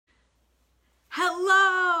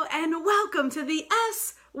and welcome to the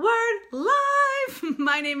S Word Live.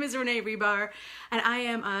 My name is Renee Rebar, and I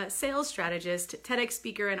am a sales strategist, TEDx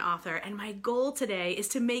speaker, and author, and my goal today is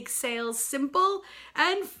to make sales simple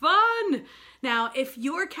and fun. Now, if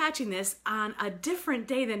you're catching this on a different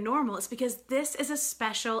day than normal, it's because this is a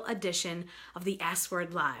special edition of the S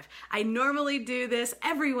Word Live. I normally do this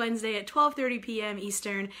every Wednesday at 12:30 p.m.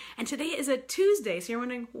 Eastern, and today is a Tuesday, so you're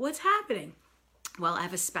wondering, what's happening? Well, I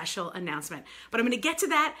have a special announcement, but I'm going to get to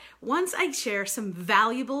that once I share some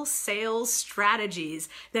valuable sales strategies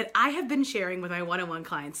that I have been sharing with my one-on-one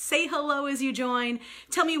clients. Say hello as you join.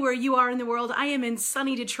 Tell me where you are in the world. I am in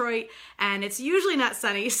sunny Detroit, and it's usually not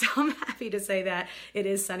sunny, so I'm happy to say that it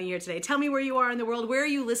is sunny here today. Tell me where you are in the world. Where are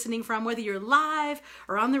you listening from? Whether you're live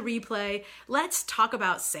or on the replay, let's talk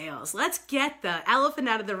about sales. Let's get the elephant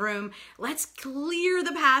out of the room. Let's clear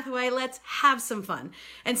the pathway. Let's have some fun.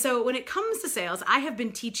 And so when it comes to sales, I have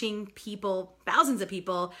been teaching people, thousands of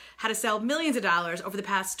people, how to sell millions of dollars over the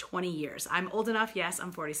past 20 years. I'm old enough, yes,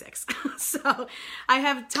 I'm 46. So I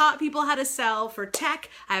have taught people how to sell for tech.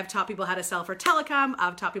 I have taught people how to sell for telecom.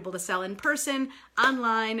 I've taught people to sell in person,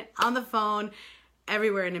 online, on the phone,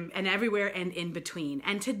 everywhere and in between.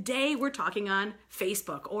 And today we're talking on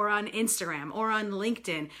Facebook or on Instagram or on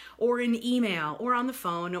LinkedIn or in email or on the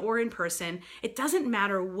phone or in person. It doesn't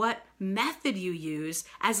matter what method you use,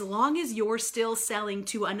 as long as you're still selling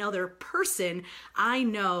to another person. I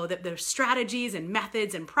know that the strategies and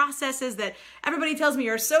methods and processes that everybody tells me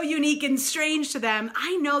are so unique and strange to them,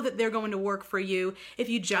 I know that they're going to work for you if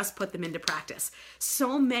you just put them into practice.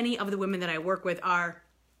 So many of the women that I work with are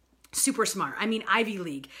super smart. I mean, Ivy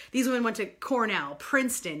League. These women went to Cornell,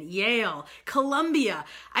 Princeton, Yale, Columbia.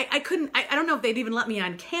 I don't know if they'd even let me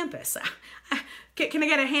on campus. Can I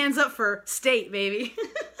get a hands up for state, baby?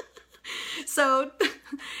 So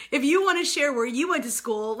if you want to share where you went to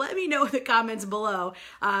school, let me know in the comments below.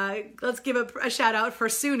 Let's give a shout out for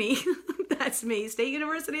SUNY. That's me, State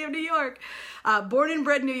University of New York. Born and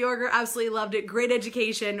bred New Yorker, absolutely loved it. Great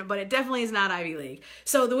education, but it definitely is not Ivy League.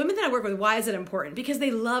 So the women that I work with, why is it important? Because they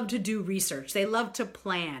love to do research. They love to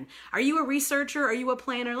plan. Are you a researcher? Are you a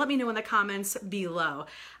planner? Let me know in the comments below.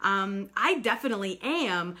 I definitely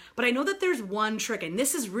am, but I know that there's one trick, and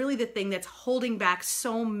this is really the thing that's holding back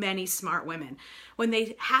so many smart women. When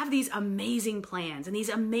they have these amazing plans and these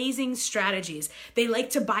amazing strategies, they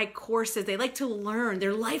like to buy courses, they like to learn,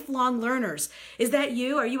 they're lifelong learners. Is that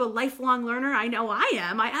you? Are you a lifelong learner? I know I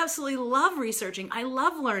am. I absolutely love researching. I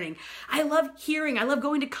love learning. I love hearing. I love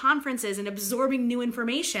going to conferences and absorbing new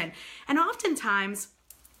information. And oftentimes,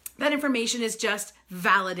 that information is just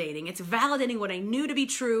validating. It's validating what I knew to be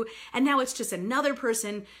true, and now it's just another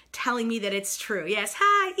person telling me that it's true. Yes,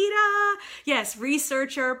 hi, Ida. Yes,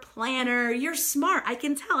 researcher, planner, you're smart. I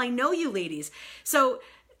can tell. I know you ladies. So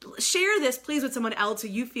share this, please, with someone else who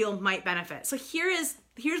you feel might benefit. So here's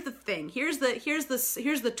the thing. Here's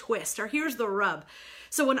the twist, or here's the rub.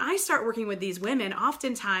 So when I start working with these women,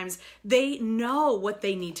 oftentimes they know what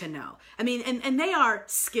they need to know. I mean, and they are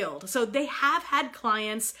skilled. So they have had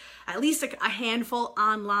clients, at least a handful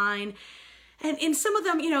online. And in some of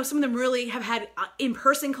them, some of them really have had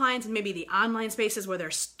in-person clients, and maybe the online spaces where they're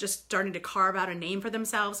just starting to carve out a name for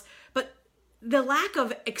themselves. But the lack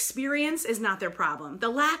of experience is not their problem. The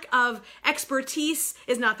lack of expertise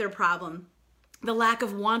is not their problem. The lack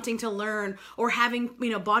of wanting to learn, or having,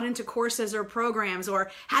 bought into courses or programs, or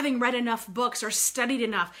having read enough books or studied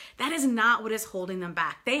enough, that is not what is holding them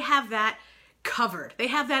back. They have that covered. They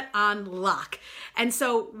have that on lock. And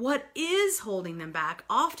so what is holding them back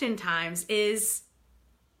oftentimes is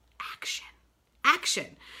action.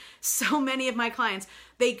 Action. So many of my clients,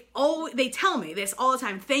 they tell me this all the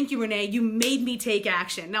time. Thank you, Renee. You made me take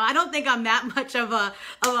action. Now, I don't think I'm that much of a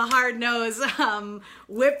hard nose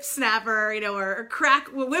whip snapper, or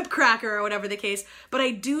whip cracker, or whatever the case. But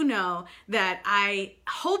I do know that I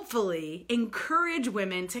hopefully encourage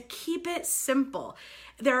women to keep it simple.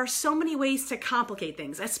 There are so many ways to complicate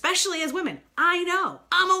things, especially as women. I know.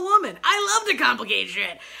 I'm a woman. I love to complicate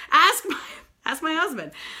shit. Ask my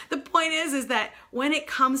husband. The point is that when it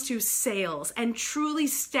comes to sales and truly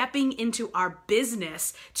stepping into our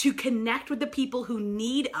business to connect with the people who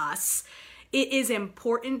need us, it is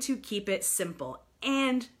important to keep it simple.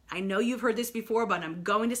 And I know you've heard this before, but I'm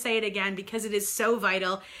going to say it again because it is so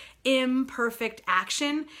vital. Imperfect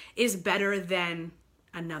action is better than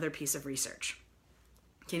another piece of research.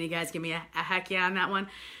 Can you guys give me a heck yeah on that one?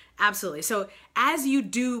 Absolutely. So as you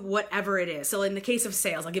do whatever it is, so in the case of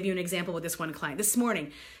sales, I'll give you an example with this one client. This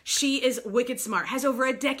morning, she is wicked smart, has over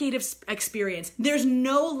a decade of experience. There's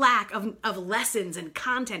no lack of lessons and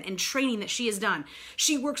content and training that she has done.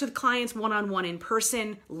 She works with clients one-on-one in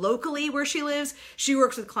person locally where she lives. She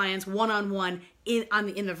works with clients one-on-one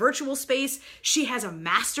in the virtual space. She has a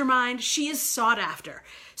mastermind. She is sought after.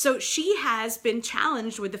 So she has been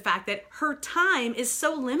challenged with the fact that her time is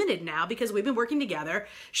so limited now because we've been working together.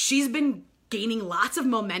 She's been gaining lots of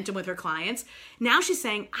momentum with her clients. Now she's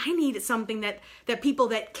saying, I need something that people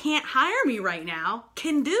that can't hire me right now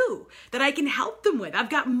can do, that I can help them with. I've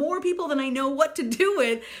got more people than I know what to do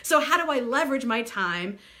with. So how do I leverage my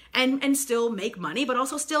time and still make money, but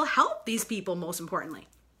also still help these people, most importantly?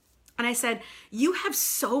 And I said, you have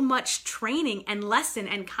so much training and lesson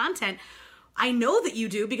and content. I know that you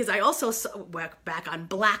do because I also, back on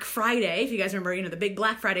Black Friday, if you guys remember, the big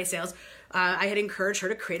Black Friday sales, I had encouraged her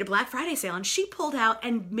to create a Black Friday sale, and she pulled out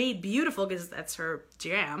and made beautiful, because that's her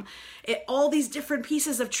jam, all these different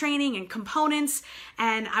pieces of training and components.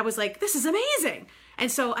 And I was like, this is amazing.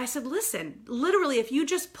 And so I said, listen, literally, if you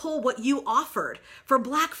just pull what you offered for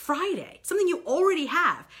Black Friday, something you already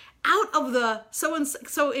have, out of the so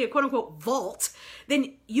quote unquote vault,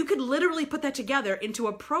 then you could literally put that together into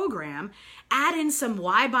a program, add in some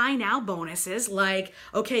why buy now bonuses, like,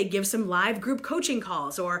 okay, give some live group coaching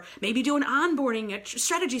calls, or maybe do an onboarding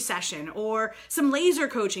strategy session, or some laser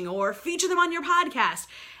coaching, or feature them on your podcast.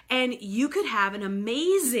 And you could have an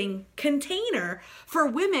amazing container for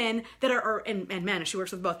women that are, and men, if she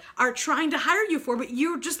works with both, are trying to hire you for, but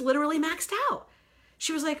you're just literally maxed out.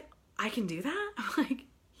 She was like, I can do that? I'm like,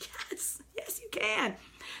 yes, you can.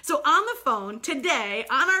 So on the phone today,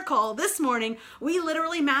 on our call this morning, we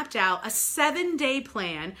literally mapped out a 7-day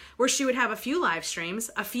plan where she would have a few live streams,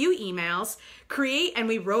 a few emails, and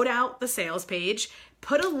we wrote out the sales page,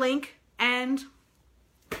 put a link, and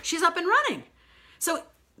she's up and running. So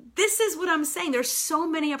this is what I'm saying. There's so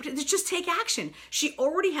many opportunities. Just take action. She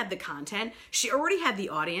already had the content. She already had the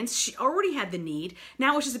audience. She already had the need.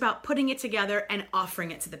 Now it's just about putting it together and offering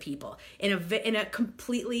it to the people in a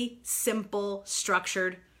completely simple,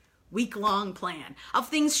 structured, week-long plan of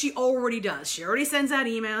things she already does. She already sends out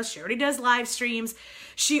emails. She already does live streams.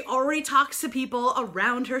 She already talks to people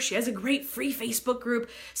around her. She has a great free Facebook group.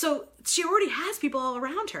 So she already has people all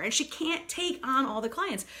around her, and she can't take on all the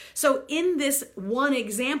clients. So in this one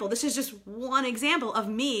example, this is just one example of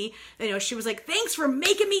me, she was like, thanks for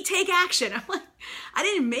making me take action. I'm like, I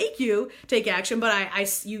didn't make you take action, but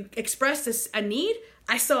you expressed a need.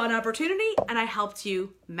 I saw an opportunity, and I helped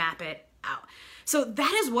you map it out. So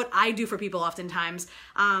that is what I do for people oftentimes.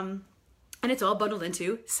 And it's all bundled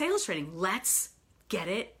into sales training. Let's get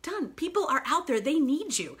it done. People are out there. They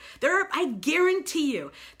need you. I guarantee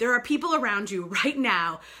you, there are people around you right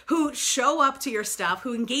now who show up to your stuff,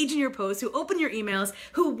 who engage in your posts, who open your emails,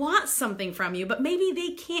 who want something from you, but maybe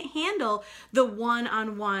they can't handle the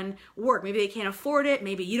one-on-one work. Maybe they can't afford it.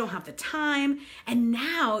 Maybe you don't have the time. And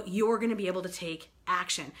now you're going to be able to take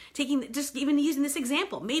action. Just even using this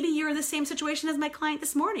example, maybe you're in the same situation as my client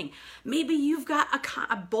this morning. Maybe you've got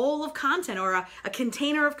a bowl of content or a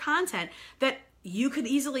container of content that you could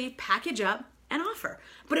easily package up and offer.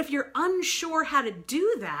 But if you're unsure how to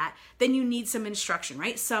do that, then you need some instruction,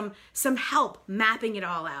 right? Some help mapping it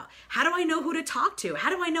all out. How do I know who to talk to? How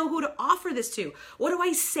do I know who to offer this to? What do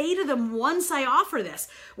I say to them once I offer this?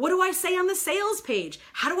 What do I say on the sales page?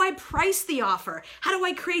 How do I price the offer? How do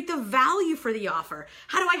I create the value for the offer?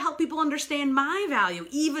 How do I help people understand my value,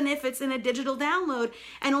 even if it's in a digital download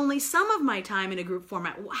and only some of my time in a group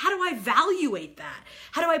format? How do I evaluate that?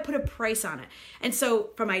 How do I put a price on it? And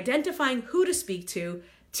so from identifying who to speak to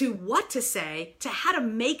what to say, to how to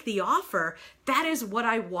make the offer, that is what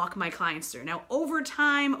I walk my clients through. Now, over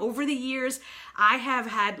time, over the years, I have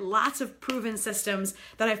had lots of proven systems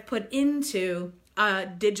that I've put into a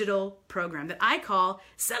digital program that I call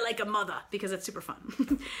Sell Like a Mother, because it's super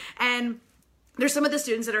fun. And there's some of the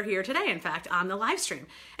students that are here today, in fact, on the live stream.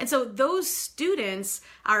 And so those students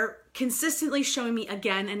are consistently showing me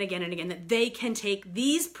again and again and again that they can take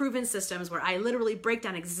these proven systems where I literally break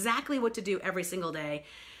down exactly what to do every single day,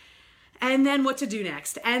 and then what to do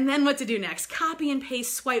next, and then what to do next. Copy and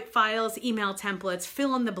paste, swipe files, email templates,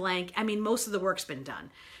 fill in the blank. I mean, most of the work's been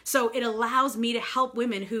done. So it allows me to help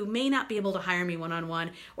women who may not be able to hire me one-on-one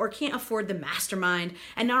or can't afford the mastermind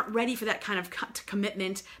and not ready for that kind of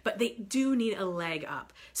commitment, but they do need a leg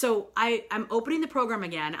up. So I'm opening the program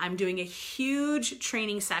again. I'm doing a huge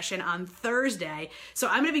training session on Thursday. So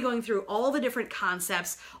I'm going to be going through all the different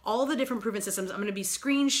concepts, all the different proven systems. I'm going to be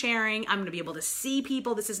screen sharing. I'm going to be able to see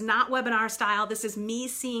people. This is not webinar style. This is me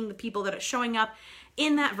seeing the people that are showing up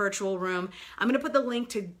in that virtual room. I'm going to put the link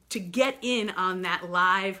to get in on that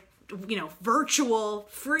live, virtual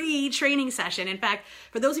free training session. In fact,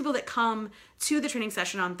 for those people that come to the training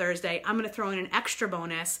session on Thursday, I'm going to throw in an extra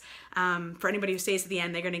bonus. For anybody who stays to the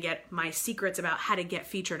end, they're going to get my secrets about how to get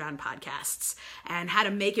featured on podcasts and how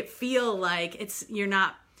to make it feel like you're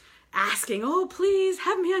not asking, oh, please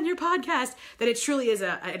have me on your podcast, that it truly is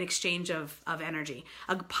an exchange of energy,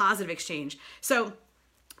 a positive exchange. So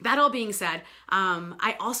that all being said,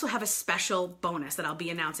 I also have a special bonus that I'll be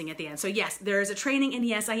announcing at the end. So yes, there is a training, and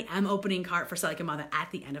yes, I am opening cart for Sell Like a Mother at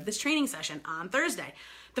the end of this training session on Thursday.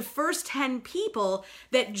 The first 10 people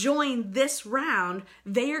that join this round,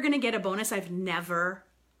 they are going to get a bonus I've never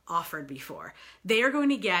offered before. They are going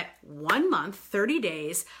to get 1 month, 30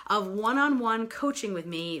 days of one-on-one coaching with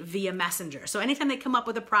me via Messenger. So anytime they come up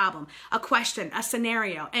with a problem, a question, a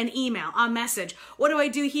scenario, an email, a message, what do I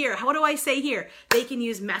do here? What do I say here? They can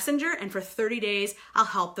use Messenger, and for 30 days, I'll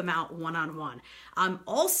help them out one-on-one. I'm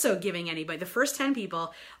also giving anybody, the first 10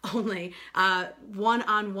 people, only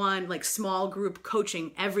one-on-one, like small group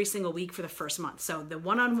coaching every single week for the first month. So the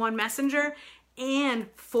one-on-one Messenger and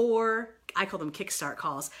 4, I call them kickstart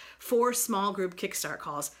calls, 4 small group kickstart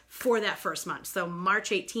calls for that first month. So March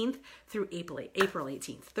 18th through April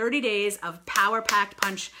 18th, 30 days of power-packed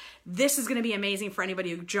punch. This is going to be amazing for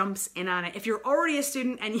anybody who jumps in on it. If you're already a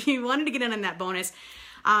student and you wanted to get in on that bonus,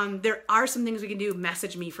 there are some things we can do.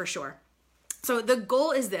 Message me for sure. So the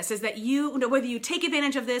goal is this, is that whether you take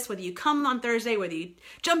advantage of this, whether you come on Thursday, whether you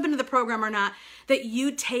jump into the program or not, that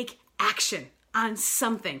you take action on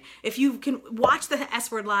something. If you can watch the S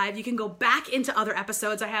Word Live, you can go back into other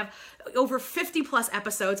episodes. I have over 50 plus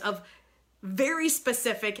episodes of very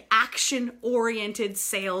specific action-oriented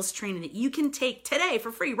sales training that you can take today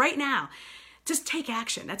for free right now. Just take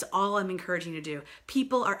action. That's all I'm encouraging you to do.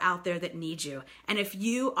 People are out there that need you. And if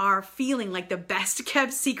you are feeling like the best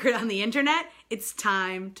kept secret on the internet, it's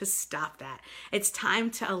time to stop that. It's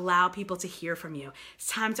time to allow people to hear from you. It's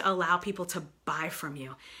time to allow people to buy from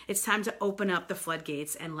you. It's time to open up the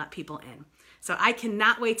floodgates and let people in. So I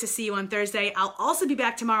cannot wait to see you on Thursday. I'll also be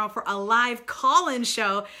back tomorrow for a live call-in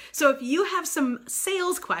show. So if you have some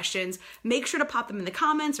sales questions, make sure to pop them in the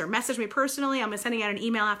comments or message me personally. I'm sending out an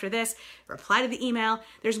email after this. Reply to the email.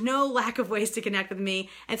 There's no lack of ways to connect with me.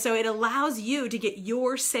 And so it allows you to get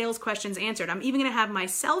your sales questions answered. I'm even going to have my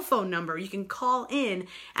cell phone number. You can call in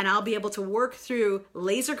and I'll be able to work through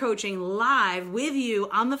laser coaching live with you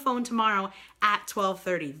on the phone tomorrow at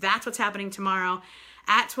 12:30. That's what's happening tomorrow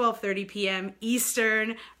at 12:30 p.m.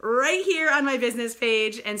 Eastern, right here on my business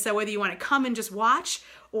page. And so whether you want to come and just watch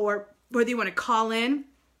or whether you want to call in,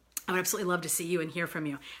 I would absolutely love to see you and hear from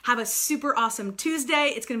you. Have a super awesome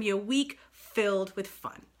Tuesday. It's going to be a week filled with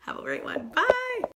fun. Have a great one. Bye.